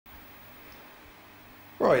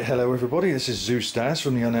Right, hello everybody, this is Zeusdaz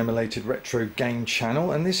from the Unemulated Retro Game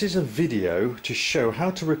channel, and this is a video to show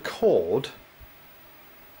how to record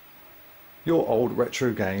your old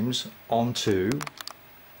retro games onto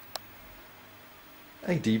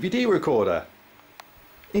a DVD recorder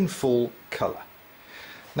in full colour.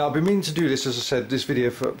 Now I've been meaning to do this, as I said, this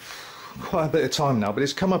video for quite a bit of time now, but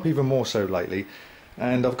it's come up even more so lately,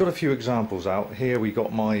 and I've got a few examples out. Here we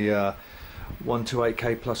got my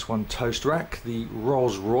 128K plus one toast rack, the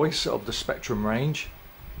Rolls Royce of the Spectrum range,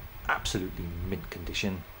 absolutely mint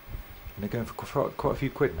condition, and they're going for quite a few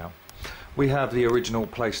quid now. We have the original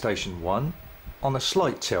PlayStation 1 on a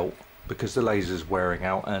slight tilt because the laser's wearing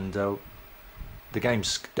out and the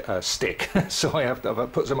games stick, so I have to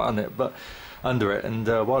put some under it, and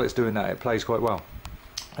while it's doing that it plays quite well.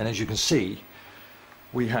 And as you can see,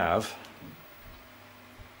 we have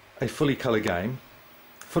a fully colour game,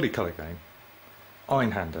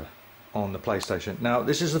 Einhander on the PlayStation. Now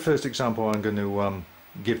this is the first example I'm going to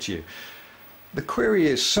give to you. The query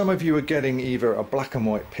is, some of you are getting either a black and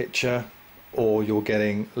white picture or you're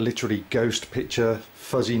getting literally ghost picture,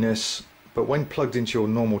 fuzziness, but when plugged into your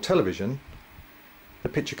normal television the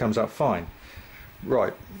picture comes out fine.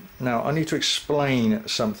 Right, now I need to explain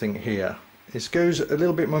something here. This goes a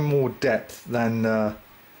little bit more depth than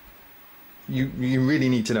you really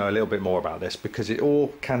need to know a little bit more about this, because it all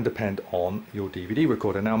can depend on your DVD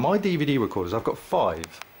recorder. Now my DVD recorders, I've got 5,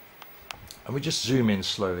 and we just zoom in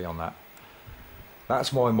slowly on that.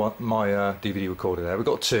 That's my DVD recorder there. We've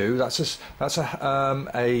got 2. That's a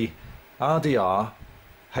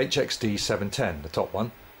RDR-HXD710, the top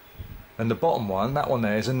one, and the bottom one, that one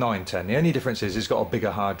there, is a 910. The only difference is it's got a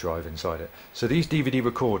bigger hard drive inside it. So these DVD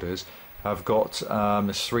recorders have got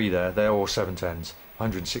there's 3 there. They're all 710s.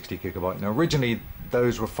 160 gigabyte. Now originally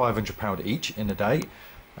those were £500 each in a day,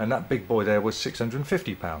 and that big boy there was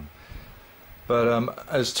 £650. But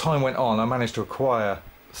as time went on I managed to acquire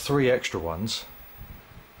 3 extra ones.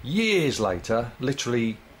 Years later,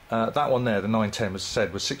 literally that one there, the 910, was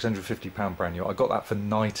 £650 brand new. I got that for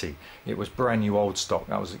 90. It was brand new old stock.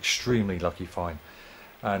 That was extremely lucky find.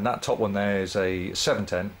 And that top one there is a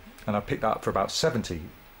 710, and I picked that up for about 70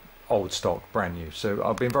 old stock brand new. So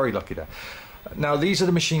I've been very lucky there. Now these are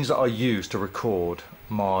the machines that I use to record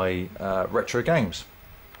my retro games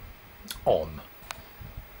on,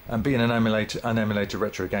 and being an emulated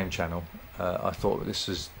retro game channel, I thought this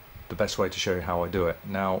is the best way to show you how I do it.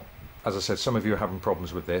 Now as I said, some of you are having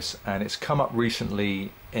problems with this, and it's come up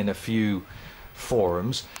recently in a few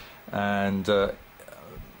forums, and the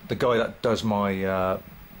guy that does my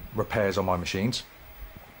repairs on my machines,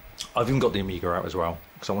 I've even got the Amiga out as well,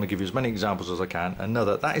 because I want to give you as many examples as I can.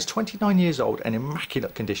 Another that is 29 years old and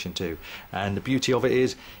immaculate condition too, and the beauty of it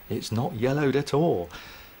is it's not yellowed at all.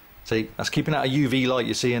 See, that's keeping out a UV light,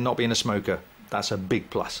 you see, and not being a smoker. That's a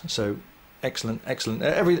big plus. So excellent.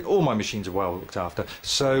 All my machines are well looked after.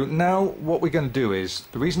 So now what we're going to do is,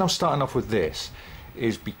 the reason I'm starting off with this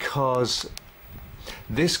is because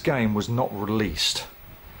this game was not released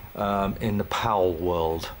in the PAL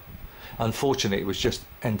world. Unfortunately, it was just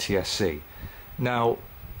NTSC. Now,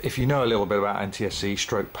 if you know a little bit about NTSC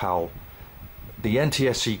stroke PAL, the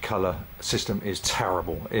NTSC colour system is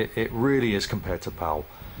terrible. It really is compared to PAL.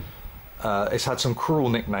 It's had some cruel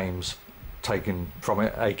nicknames taken from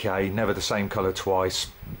it, aka never the same colour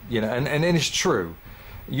twice. You know, and it's true.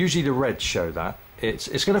 Usually the reds show that.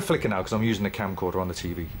 It's going to flicker now because I'm using the camcorder on the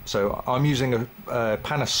TV. So I'm using a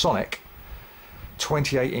Panasonic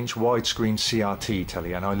 28-inch widescreen CRT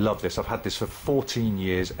telly, and I love this. I've had this for 14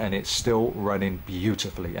 years and it's still running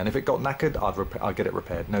beautifully, and if it got knackered I'd get it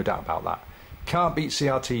repaired, no doubt about that. Can't beat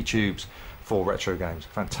CRT tubes for retro games.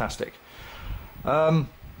 Fantastic.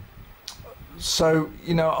 So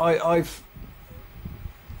you know, I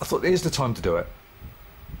thought here's the time to do it.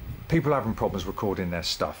 People are having problems recording their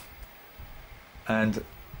stuff, and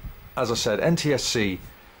as I said, NTSC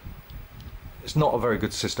is not a very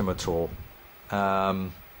good system at all.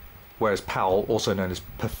 Whereas PAL, also known as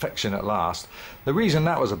Perfection at Last, the reason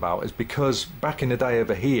that was about is because back in the day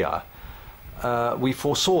over here, we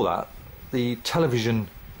foresaw that the television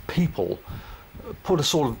people put a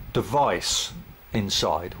sort of device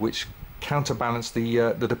inside which counterbalanced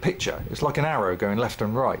the picture. It's like an arrow going left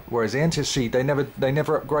and right, whereas the NTSC, they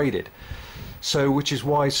never upgraded. So which is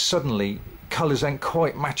why suddenly colours ain't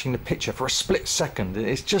quite matching the picture for a split second.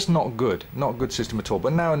 It's just not good, not a good system at all.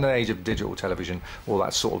 But now in the age of digital television, all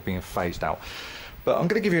that's sort of being phased out. But I'm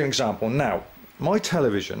going to give you an example now. My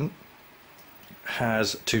television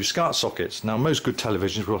has 2 SCART sockets. Now most good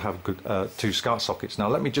televisions will have good 2 SCART sockets. Now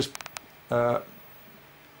let me just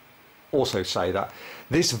also say that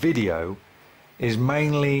this video is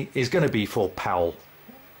going to be for PAL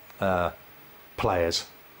players.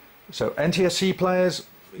 So NTSC players,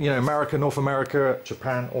 you know, America, North America,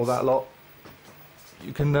 Japan, all that lot,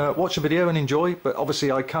 you can watch a video and enjoy, but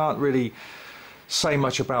obviously I can't really say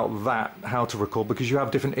much about that, how to record, because you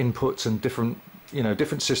have different inputs and different, you know,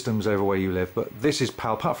 different systems over where you live. But this is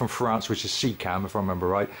PAL, apart from France, which is CCAM if I remember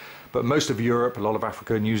right, but most of Europe, a lot of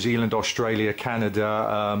Africa, New Zealand, Australia,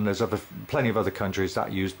 Canada, there's plenty of other countries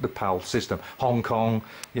that use the PAL system. Hong Kong,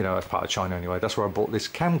 you know, as part of China anyway. That's where I bought this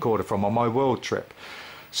camcorder from on my world trip.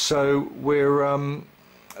 So we're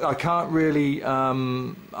I can't really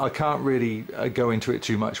go into it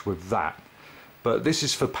too much with that, but this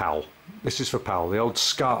is for PAL. This is for PAL, the old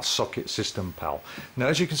Scart socket system PAL. Now,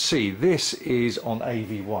 as you can see, this is on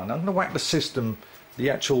AV1. I'm going to whack the system, the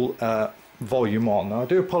actual volume on. Now, I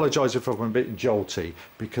do apologise if I'm a bit jolty,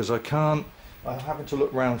 because I'm having to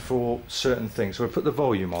look around for certain things. So I put the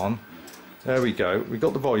volume on. There we go. We've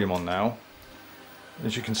got the volume on now.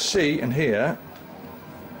 As you can see and hear,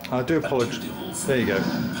 I do apologise. There you go.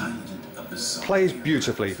 Plays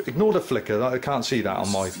beautifully. Ignore the flicker. I can't see that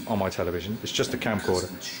on my television. It's just a camcorder.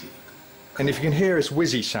 And if you can hear its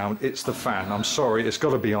whizzy sound, it's the fan. I'm sorry, it's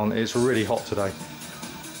got to be on. It's really hot today.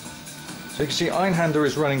 So you can see Einhander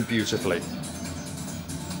is running beautifully.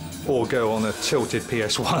 Or go on a tilted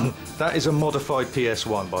PS1. That is a modified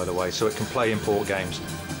PS1, by the way, so it can play import games.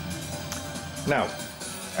 Now,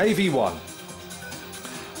 AV1.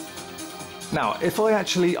 Now, if I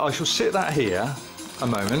shall sit that here a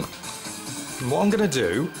moment. And what I'm going to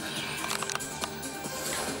do,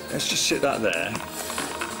 let's just sit that there.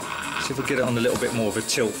 See if we get it on a little bit more of a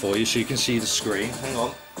tilt for you so you can see the screen. Hang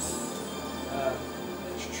on.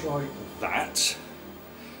 Let's try that.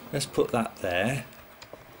 Let's put that there.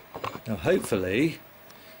 Now, hopefully,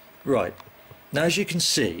 right. Now, as you can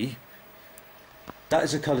see, that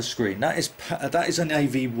is a colour screen. That is an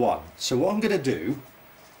AV1. So what I'm going to do.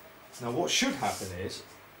 Now, what should happen is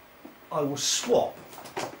I will swap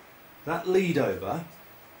that lead over.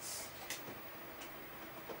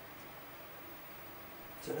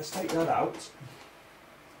 So let's take that out,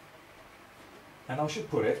 and I should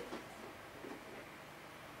put it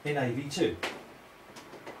in AV2.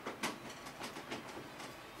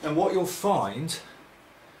 And what you'll find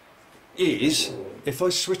is, if I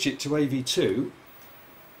switch it to AV2,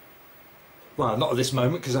 well, not at this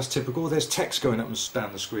moment because that's typical, there's text going up and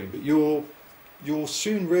down the screen, but you'll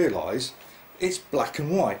soon realise it's black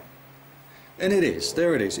and white. And it is,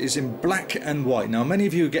 there it is, it's in black and white. Now, many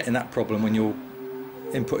of you are getting that problem when you're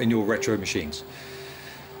inputting your retro machines.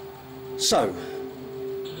 So,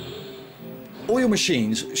 all your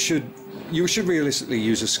machines you should realistically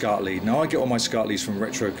use a SCART lead. Now, I get all my SCART leads from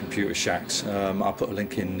Retro Computer Shacks. I'll put a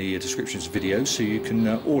link in the description of this video so you can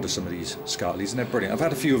order some of these SCART leads, and they're brilliant. I've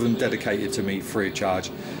had a few of them dedicated to me free of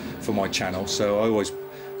charge for my channel, so I always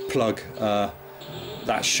plug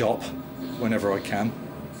that shop whenever I can.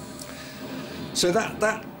 So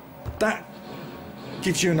that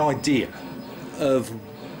gives you an idea of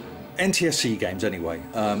NTSC games anyway.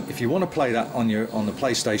 If you want to play that on the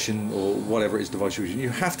PlayStation or whatever it is device you're using, you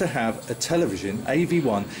have to have a television,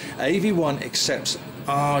 AV1. AV1 accepts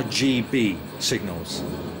RGB signals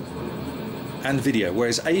and video,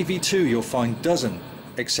 whereas AV2 you'll find doesn't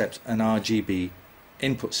accept an RGB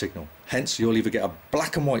input signal. Hence, you'll either get a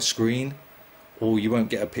black and white screen or you won't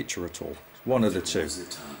get a picture at all. One of the two.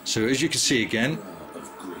 So as you can see again,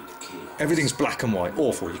 everything's black and white.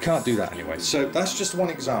 Awful. You can't do that anyway. So that's just one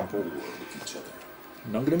example.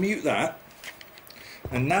 And I'm going to mute that.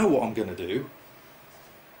 And now what I'm going to do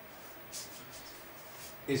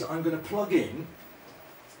is I'm going to plug in.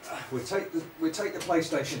 We'll take the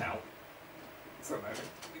PlayStation out for a moment.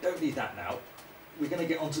 We don't need that now. We're going to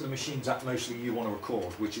get onto the machines that mostly you want to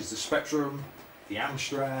record, which is the Spectrum, the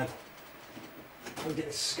Amstrad. We'll get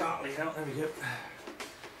this SCART lead out. There we go.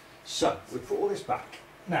 So we put all this back.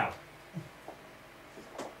 Now,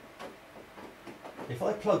 if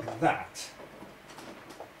I plug that,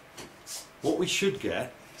 what we should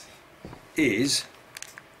get is,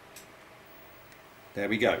 there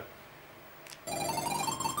we go.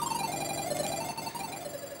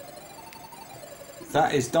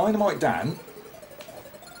 That is Dynamite Dan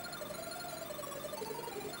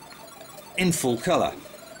in full colour.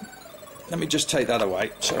 Let me just take that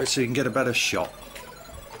away, sorry, so you can get a better shot.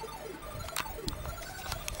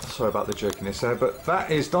 Sorry about the jerkiness there, but that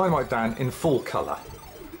is Dynamite Dan in full colour.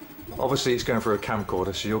 Obviously it's going through a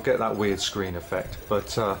camcorder, so you'll get that weird screen effect, but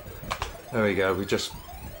there we go, it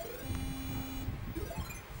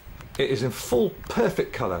is in full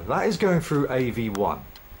perfect colour. That is going through AV1.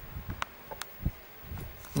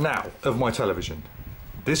 Now, of my television,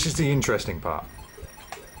 this is the interesting part.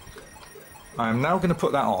 I am now going to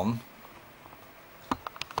put that on.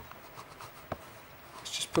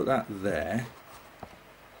 Let's just put that there.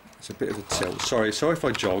 It's a bit of a tilt. Sorry if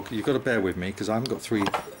I jog. You've got to bear with me because I haven't got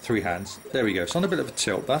three hands. There we go. It's on a bit of a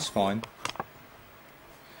tilt. That's fine.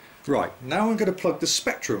 Right, now I'm going to plug the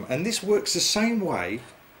Spectrum, and this works the same way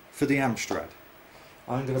for the Amstrad.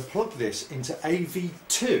 I'm going to plug this into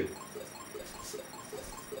AV2,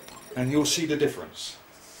 and you'll see the difference.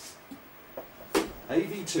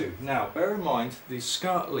 AV2. Now, bear in mind, the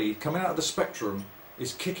SCART lead coming out of the Spectrum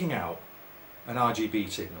is kicking out an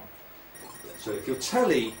RGB signal. So if your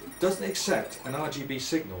telly doesn't accept an RGB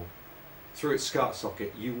signal through its SCART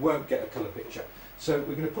socket, you won't get a colour picture. So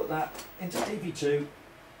we're going to put that into AV2,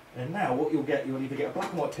 and now what you'll get, you'll either get a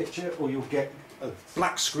black and white picture or you'll get a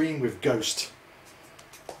black screen with ghost.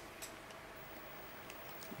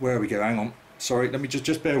 Where we go? Hang on. Sorry, let me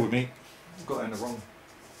just bear with me. I've got that in the wrong.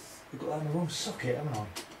 I've got that in the wrong socket, haven't I?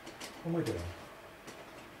 What am I doing?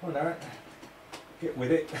 Oh no, get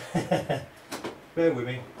with it. Bear with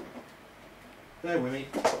me. Bear with me.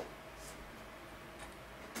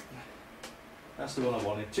 That's the one I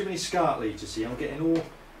wanted. Too many SCART leads, you see. I'm getting all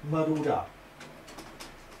muddled up.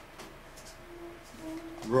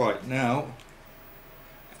 Right, now,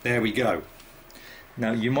 there we go.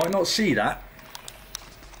 Now, you might not see that,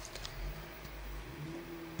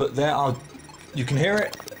 but there are, you can hear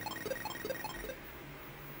it.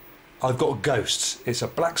 I've got ghosts. It's a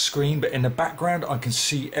black screen, but in the background I can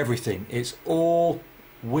see everything. It's all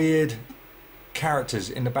weird characters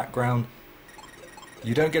in the background.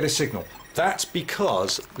 You don't get a signal. That's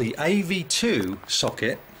because the AV2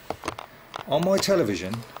 socket on my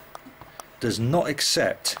television does not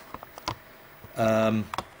accept an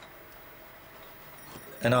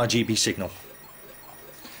RGB signal.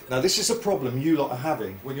 Now this is a problem you lot are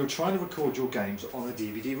having when you're trying to record your games on a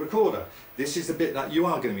DVD recorder. This is the bit that you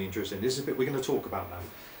are going to be interested in. This is the bit we're going to talk about now.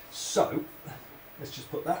 So, let's just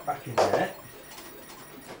put that back in there.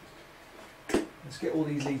 Let's get all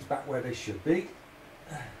these leads back where they should be.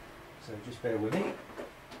 So just bear with me.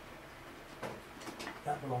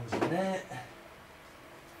 That belongs in there.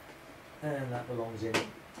 And that belongs in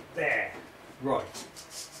there. Right.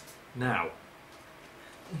 Now.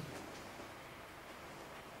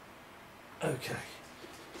 Okay.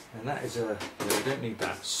 And that is a... no, we don't need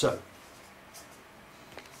that. So.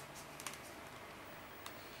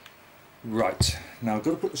 Right. Now I've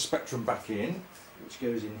got to put the Spectrum back in, which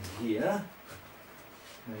goes in here.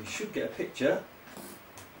 Now you should get a picture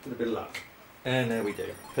with a bit of luck. And there we go.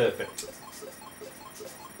 Perfect.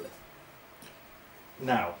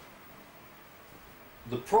 Now,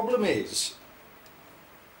 the problem is,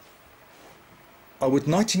 I would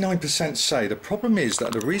 99% say the problem is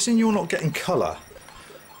that the reason you're not getting colour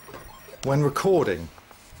when recording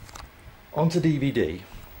onto DVD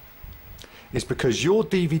is because your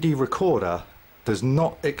DVD recorder does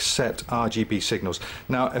not accept RGB signals.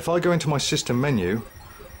 Now, if I go into my system menu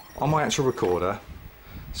on my actual recorder,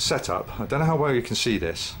 setup, I don't know how well you can see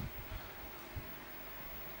this,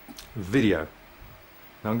 video.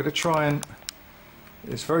 Now I'm going to try and,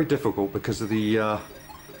 it's very difficult because of the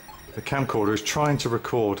camcorder is trying to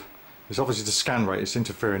record. It's obviously the scan rate, it's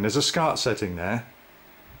interfering. There's a SCART setting there.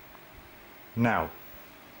 Now,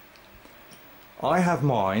 I have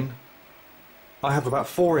about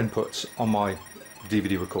 4 inputs on my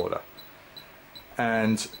DVD recorder,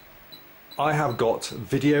 and I have got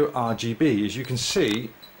video RGB. As you can see,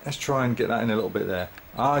 let's try and get that in a little bit there.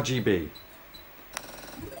 RGB.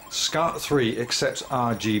 SCART 3 accepts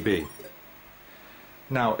RGB.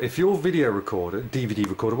 Now, if your video recorder, DVD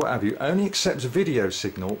recorder, what have you, only accepts a video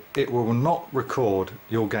signal, it will not record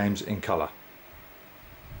your games in colour.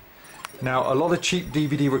 Now, a lot of cheap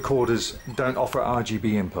DVD recorders don't offer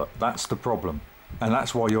RGB input. That's the problem. And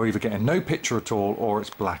that's why you're either getting no picture at all or it's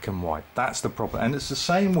black and white. That's the problem. And it's the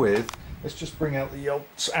same with, let's just bring out the old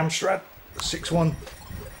Amstrad 6.1,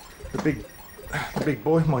 the big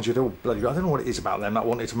boy. Mind you, they're all bloody, I don't know what it is about them that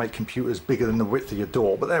wanted to make computers bigger than the width of your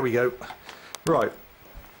door, but there we go. Right.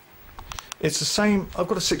 It's the same. I've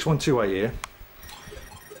got a 6128 here,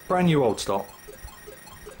 brand new old stock,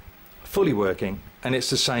 fully working, and it's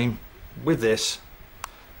the same with this.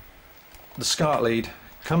 The SCART lead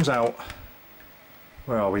comes out,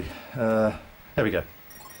 where are we? There we go.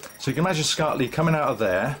 So you can imagine SCART lead coming out of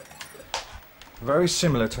there, very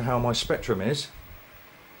similar to how my Spectrum is.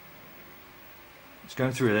 It's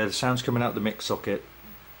going through there, the sound's coming out the mix socket,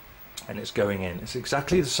 and it's going in. It's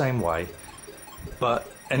exactly the same way,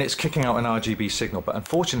 and it's kicking out an RGB signal, but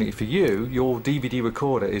unfortunately for you, your DVD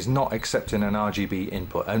recorder is not accepting an RGB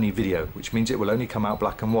input, only video, which means it will only come out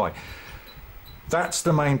black and white. That's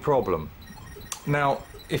the main problem. Now,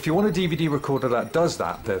 if you want a DVD recorder that does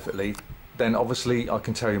that perfectly, then obviously I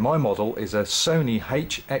can tell you my model is a SONY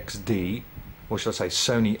HXD, or should I say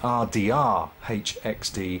SONY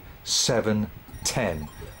RDR-HXD710,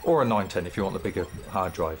 or a 910 if you want the bigger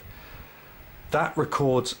hard drive. That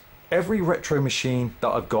records every retro machine that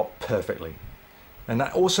I've got perfectly. And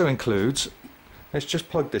that also includes, let's just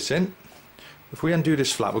plug this in. If we undo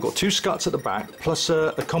this flap, we've got two Scarts at the back, plus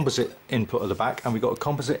a composite input at the back, and we've got a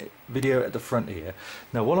composite video at the front here.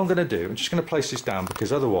 Now what I'm going to do, I'm just going to place this down,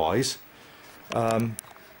 because otherwise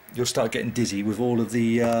you'll start getting dizzy with all of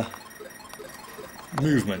the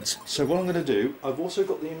movements. So what I'm going to do, I've also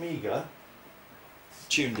got the Amiga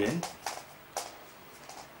tuned in.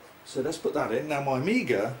 So let's put that in. Now my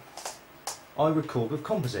Amiga, I record with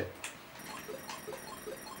composite.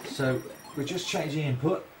 So we're just changing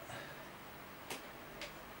input.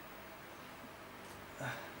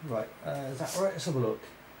 Right, is that right? Let's have a look.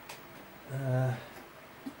 Let's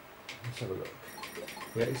have a look.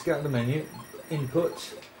 Yeah, let's get out the menu.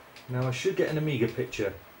 Input. Now I should get an Amiga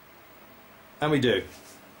picture. And we do.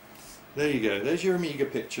 There you go. There's your Amiga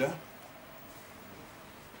picture.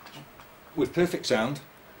 With perfect sound.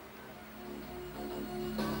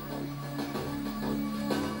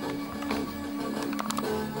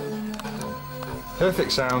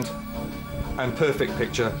 Perfect sound and perfect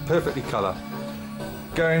picture, perfectly colour.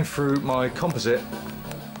 Going through my composite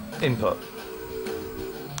input.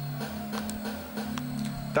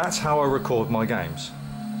 That's how I record my games.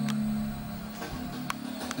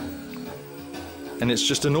 And it's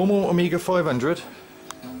just a normal Amiga 500.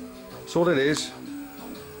 That's all it is.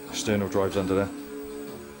 External drives under there.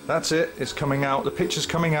 That's it. It's coming out. The picture's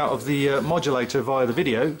coming out of the modulator via the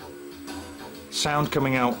video. Sound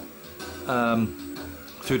coming out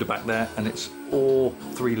through the back there, and it's all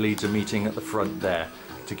three leads are meeting at the front there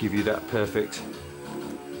to give you that perfect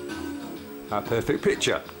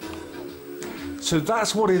picture. So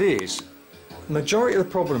that's what it is. Majority of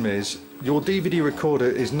the problem is your DVD recorder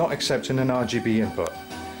is not accepting an RGB input.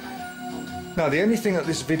 Now the only thing that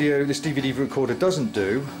this DVD recorder doesn't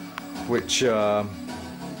do, which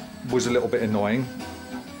was a little bit annoying,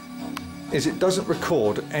 is it doesn't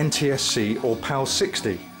record NTSC or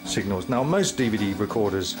PAL60 signals. Now most DVD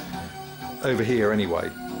recorders over here anyway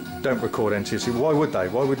don't record NTSC. Why would they?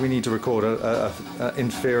 Why would we need to record a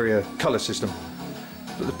inferior colour system?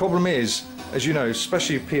 But the problem is, as you know,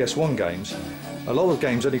 especially PS1 games, a lot of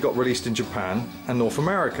games only got released in Japan and North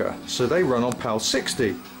America, so they run on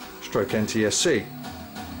PAL60 stroke NTSC.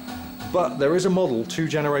 But there is a model 2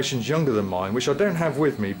 generations younger than mine, which I don't have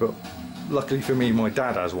with me, but luckily for me my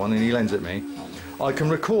dad has one and he lends it me. I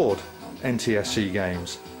can record NTSC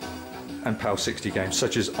games and PAL60 games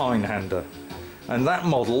such as Einhander, and that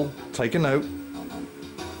model, take a note,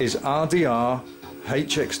 is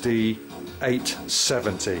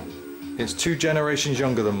RDR-HXD870. It's 2 generations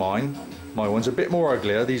younger than mine. My one's a bit more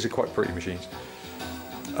uglier. These are quite pretty machines,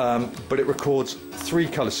 but it records 3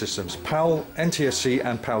 colour systems: PAL, NTSC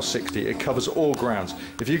and PAL60. It covers all grounds.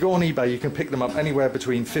 If you go on eBay you can pick them up anywhere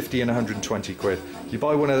between 50 and 120 quid. You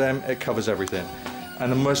buy one of them, it covers everything.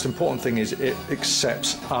 And the most important thing is it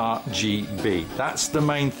accepts RGB. That's the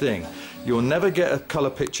main thing. You'll never get a colour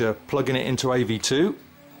picture plugging it into AV2 at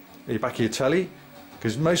the back of your telly,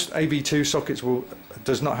 because most AV2 sockets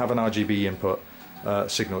does not have an RGB input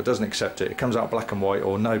signal. It doesn't accept it. It comes out black and white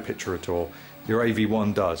or no picture at all. Your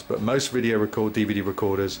AV1 does, but most DVD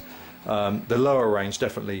recorders, the lower range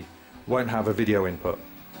definitely won't have a video input.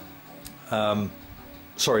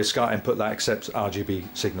 Sorry, Scart input that accepts RGB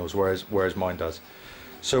signals, whereas mine does.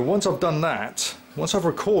 So once I've done that, once I've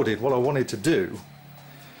recorded what I wanted to do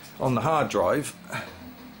on the hard drive,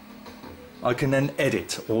 I can then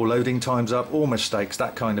edit all loading times up, all mistakes,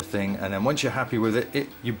 that kind of thing, and then once you're happy with it,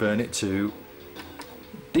 you burn it to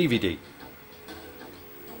DVD.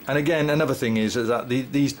 And again, another thing is that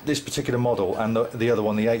this particular model and the other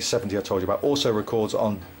one, the 870 I told you about, also records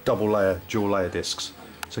on dual layer discs,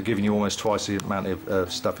 so giving you almost twice the amount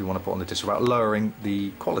of stuff you want to put on the disc without lowering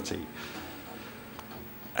the quality.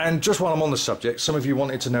 And just while I'm on the subject, some of you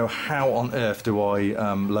wanted to know how on earth do I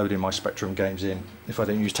load in my Spectrum games in if I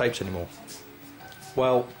don't use tapes anymore.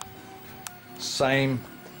 Well, same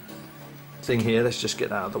thing here. Let's just get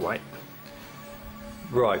that out of the way.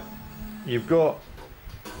 Right, you've got,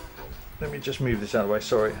 let me just move this out of the way,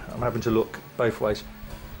 sorry, I'm having to look both ways.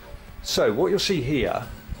 So what you'll see here,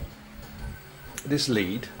 this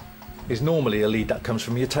lead is normally a lead that comes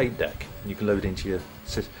from your tape deck. You can load into your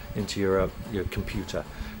computer,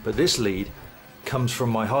 but this lead comes from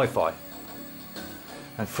my hi-fi,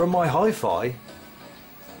 and from my hi-fi,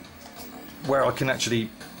 where I can actually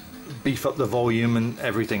beef up the volume and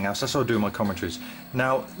everything else. That's what I do in my commentaries.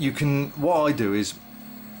 Now you can, what I do is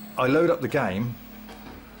I load up the game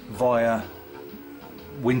via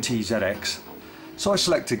WinTZX. So I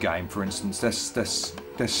select a game, for instance. Let's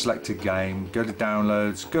select a game, go to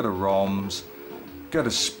downloads, go to ROMs, go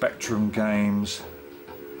to Spectrum games,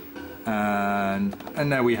 and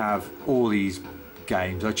there we have all these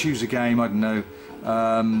games. I choose a game, I don't know,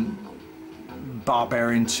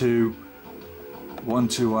 Barbarian 2,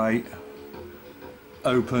 128,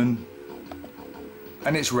 open,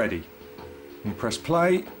 and it's ready. You press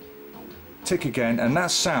play, tick again, and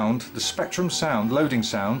that sound, the Spectrum sound, loading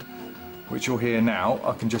sound, which you'll hear now,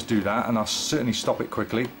 I can just do that, and I'll certainly stop it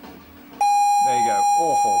quickly. There you go,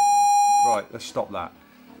 awful. Right, let's stop that.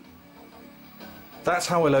 That's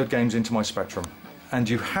how I load games into my Spectrum. And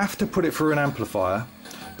you have to put it through an amplifier,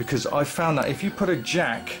 because I found that if you put a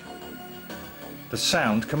jack, the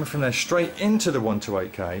sound coming from there straight into the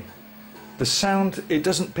 128K, the sound, it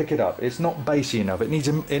doesn't pick it up. It's not bassy enough. It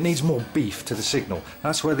needs more beef to the signal.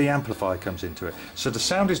 That's where the amplifier comes into it. So the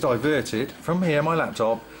sound is diverted from here, my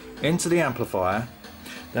laptop, into the amplifier.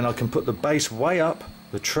 Then I can put the bass way up,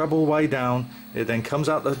 the treble way down. It then comes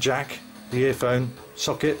out the jack, the earphone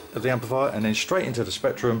socket of the amplifier, and then straight into the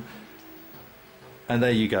Spectrum. And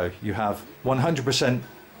there you go. You have 100%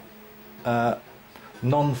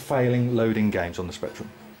 non-failing loading games on the Spectrum.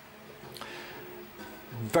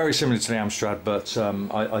 Very similar to the Amstrad, but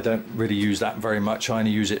I don't really use that very much. I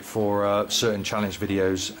only use it for certain challenge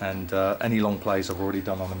videos, and any long plays I've already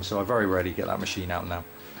done on them, so I very rarely get that machine out now.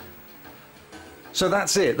 So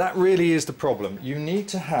that's it. That really is the problem. You need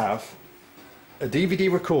to have a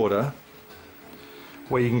DVD recorder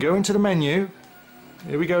where you can go into the menu.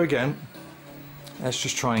 Here we go again. Let's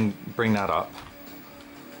just try and bring that up.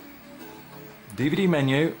 DVD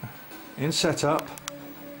menu, in setup,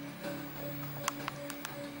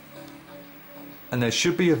 and there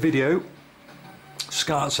should be a video,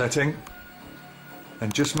 SCART setting,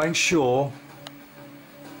 and just make sure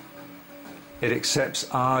it accepts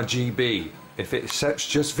RGB. If it accepts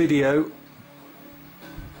just video,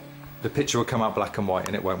 the picture will come out black and white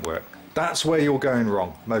and it won't work. That's where you're going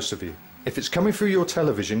wrong, most of you. If it's coming through your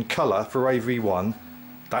television, colour for AV1,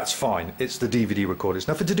 that's fine. It's the DVD recorder. It's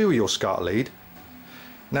nothing to do with your SCART lead.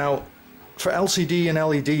 Now, for LCD and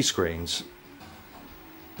LED screens,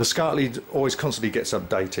 the SCART lead always constantly gets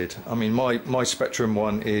updated. I mean, my Spectrum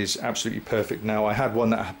one is absolutely perfect now. I had one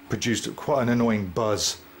that produced quite an annoying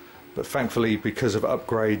buzz, but thankfully, because of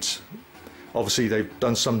upgrades, obviously they've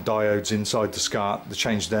done some diodes inside the SCART, they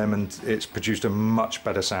changed them, and it's produced a much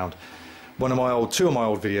better sound. Two of my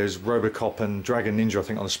old videos, Robocop and Dragon Ninja, I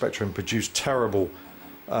think, on the Spectrum, produced terrible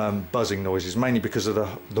buzzing noises, mainly because of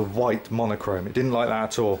the white monochrome. It didn't like that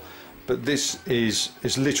at all. But this is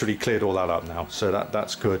literally cleared all that up now, so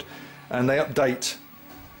that's good. And they update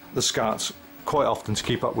the SCARTs quite often to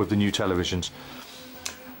keep up with the new televisions.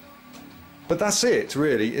 But that's it,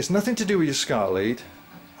 really. It's nothing to do with your SCART lead.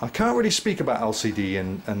 I can't really speak about LCD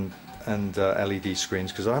and LED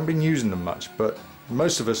screens because I haven't been using them much. But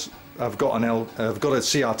most of us have got a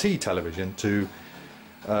CRT television to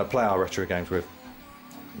play our retro games with.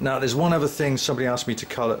 Now, there's one other thing somebody asked me to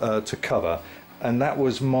cover, and that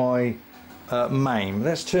was my MAME.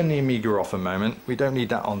 Let's turn the Amiga off a moment. We don't need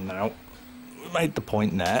that on now. We made the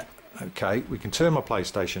point there. Okay, we can turn my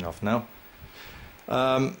PlayStation off now.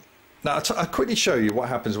 Now, I'll quickly show you what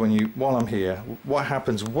happens while I'm here, what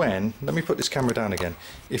happens when, let me put this camera down again,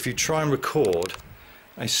 if you try and record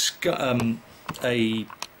a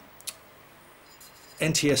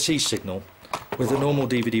NTSC signal with a normal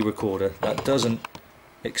DVD recorder that doesn't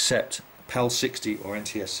accept PAL 60 or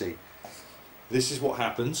NTSC. This is what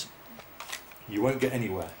happens. You won't get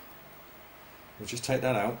anywhere. We'll just take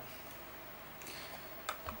that out.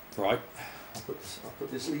 Right, I'll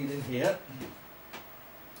put this lead in here.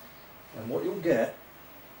 And what you'll get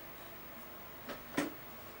let's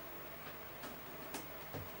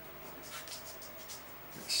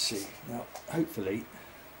see, now hopefully,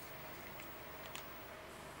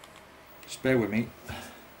 just bear with me,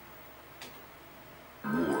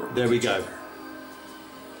 there we go.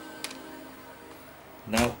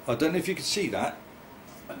 Now I don't know if you can see that.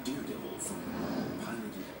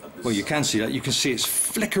 Well, you can see that. You can see it's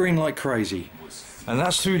flickering like crazy, and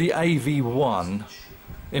that's through the AV1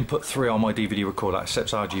 input 3 on my DVD recorder. That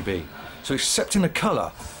accepts RGB, so it's accepting the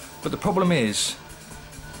colour, but the problem is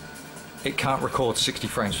it can't record 60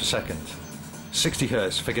 frames per second. 60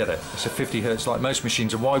 Hertz, forget it. It's a 50 Hertz like most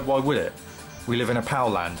machines, and why would it? We live in a PAL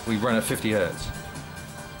land. We run at 50 Hertz.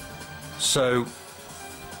 So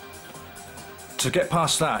to get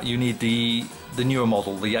past that, you need the newer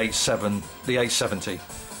model, the 870.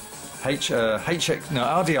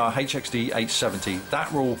 RDR-HXD870.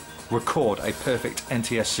 That will record a perfect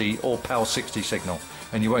NTSC or PAL 60 signal,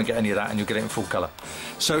 and you won't get any of that, and you'll get it in full colour.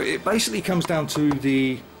 So it basically comes down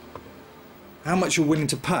to how much you're willing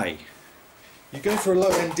to pay. You go for a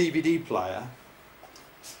low-end DVD player,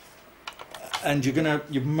 and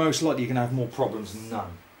you're most likely going to have more problems than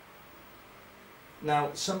none.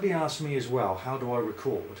 Now, somebody asked me as well, how do I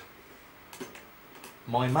record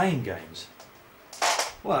my main games?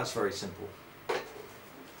 Well, that's very simple.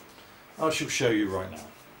 I shall show you right now.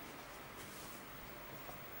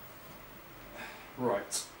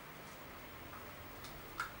 Right.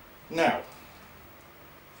 Now,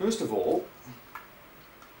 first of all,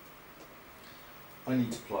 I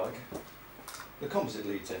need to plug the composite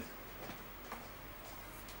leads in.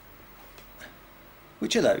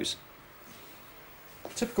 Which are those?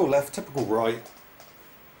 Typical left, typical right,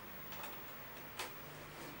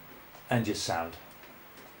 and your sound.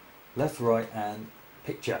 Left, right, and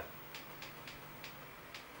picture.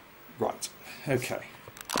 Right, okay.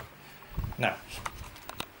 Now,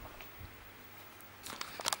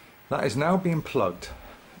 that is now being plugged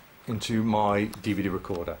into my DVD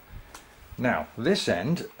recorder. Now, this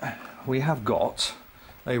end, we have got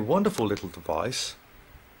a wonderful little device,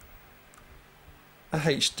 a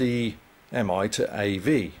HDMI to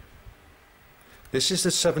AV. This is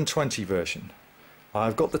the 720 version.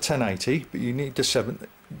 I've got the 1080, but you need the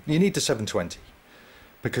 720,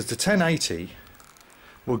 because the 1080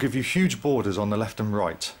 will give you huge borders on the left and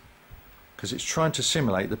right, because it's trying to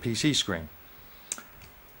simulate the PC screen.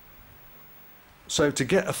 So to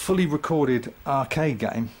get a fully recorded arcade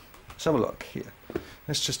game, let's have a look here.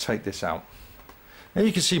 Let's just take this out. Now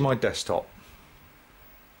you can see my desktop.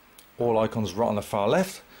 All icons right on the far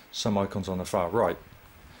left, some icons on the far right,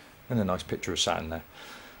 and a nice picture of Saturn there.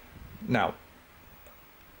 Now,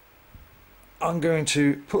 I'm going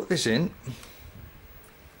to put this in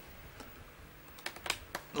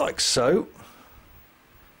like so.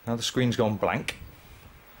 Now the screen's gone blank,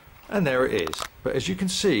 and there it is. But as you can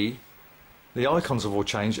see, the icons have all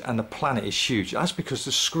changed and the planet is huge. That's because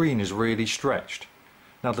the screen is really stretched.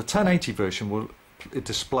 Now the 1080 version will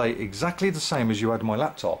display exactly the same as you had on my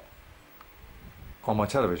laptop on my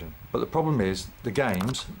television, but the problem is the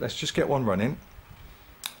games. Let's just get one running.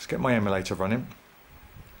 Let's get my emulator running.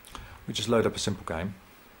 We just load up a simple game.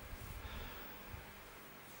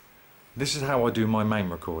 This is how I do my main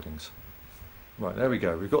recordings. Right, there we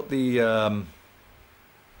go. We've got the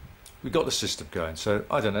system going. So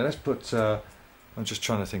I don't know. Let's put. I'm just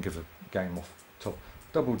trying to think of a game off the top.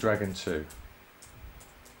 Double Dragon 2.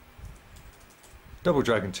 Double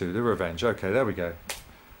Dragon 2, The Revenge. Okay, there we go.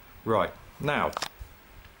 Right, now,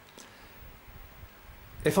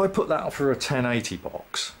 if I put that through a 1080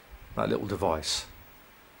 box, that little device,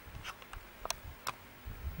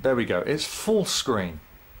 there we go, it's full screen.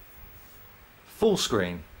 Full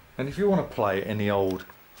screen. And if you want to play it in the old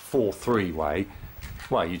 4:3 way,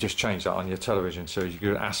 well, you just change that on your television, so you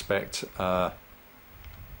go aspect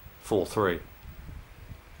 4:3.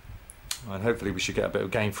 And hopefully we should get a bit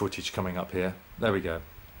of game footage coming up here. There we go.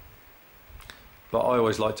 But I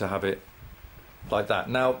always like to have it like that.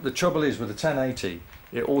 Now the trouble is with the 1080,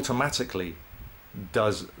 it automatically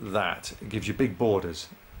does that. It gives you big borders,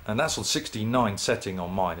 and that's on 69 setting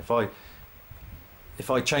on mine.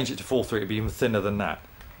 If I change it to 4:3, it'd be even thinner than that.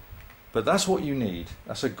 But that's what you need.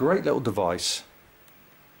 That's a great little device,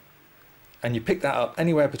 and you pick that up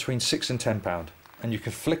anywhere between £6 and £10, and you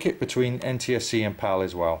can flick it between NTSC and PAL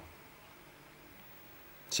as well.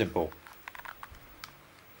 Simple.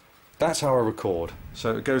 That's how I record.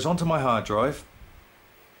 So it goes onto my hard drive.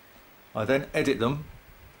 I then edit them.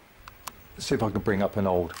 Let's see if I can bring up any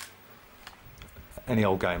old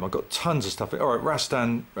game. I've got tons of stuff. All right,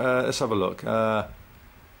 Rastan. Let's have a look. All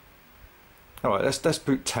right, let's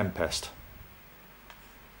boot Tempest.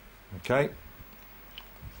 Okay.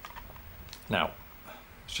 Now,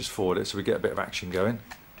 let's just forward it so we get a bit of action going.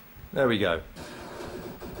 There we go.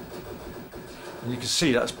 And you can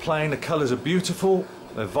see that's playing. The colours are beautiful.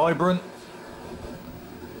 They're vibrant.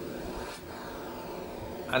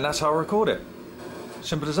 And that's how I record it.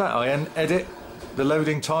 Simple as that. I edit the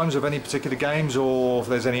loading times of any particular games, or if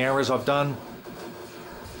there's any errors I've done,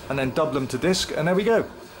 and then dub them to disk, and there we go.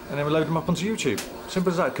 And then we load them up onto YouTube.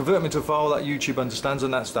 Simple as that. Convert them into a file that YouTube understands,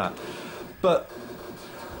 and that's that. But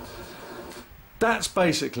that's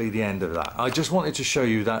basically the end of that. I just wanted to show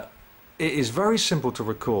you that it is very simple to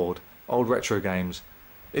record old retro games.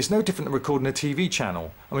 It's no different than recording a TV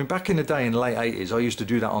channel. I mean, back in the day, in the late 80s, I used to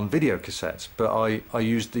do that on video cassettes, but I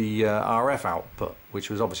used the RF output, which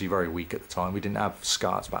was obviously very weak at the time. We didn't have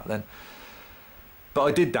SCARTs back then. But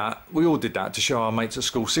I did that, we all did that to show our mates at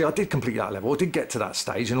school, see, I did complete that level, I did get to that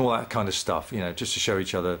stage and all that kind of stuff, you know, just to show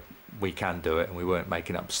each other we can do it and we weren't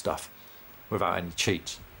making up stuff without any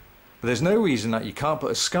cheats. But there's no reason that you can't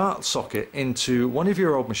put a SCART socket into one of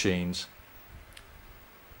your old machines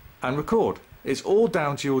and record. It's all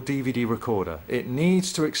down to your DVD recorder. It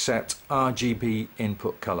needs to accept RGB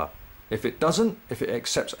input color. If it doesn't, if it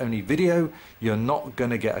accepts only video, you're not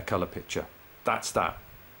going to get a color picture. That's that.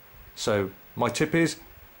 So my tip is,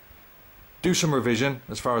 do some revision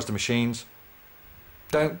as far as the machines.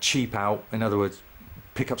 Don't cheap out. In other words,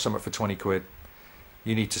 pick up something for 20 quid.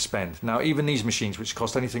 You need to spend. Now, even these machines, which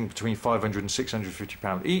cost anything between £500 and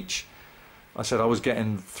 £650 each, I said I was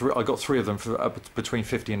getting I got 3 of them for between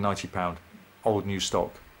 £50 and £90, old new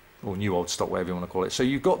stock, or new old stock, whatever you want to call it. So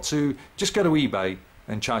you've got to just go to eBay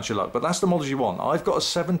and chance your luck. But that's the models you want. I've got a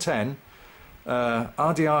 710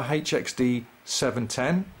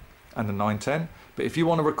 RDR-HXD710 and a 910. But if you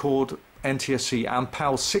want to record NTSC and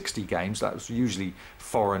PAL 60 games, that's usually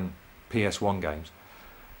foreign PS1 games,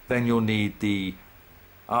 then you'll need the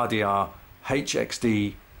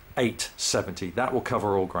RDR-HXD870. That will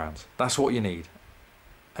cover all grounds. That's what you need.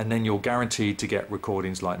 And then you're guaranteed to get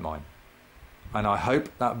recordings like mine. And I hope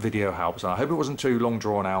that video helps. And I hope it wasn't too long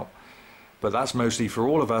drawn out. But that's mostly for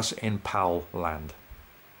all of us in PAL land.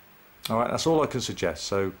 Alright, that's all I can suggest.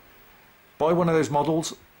 So buy one of those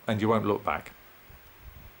models and you won't look back.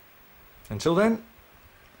 Until then,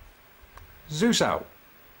 Zeus out.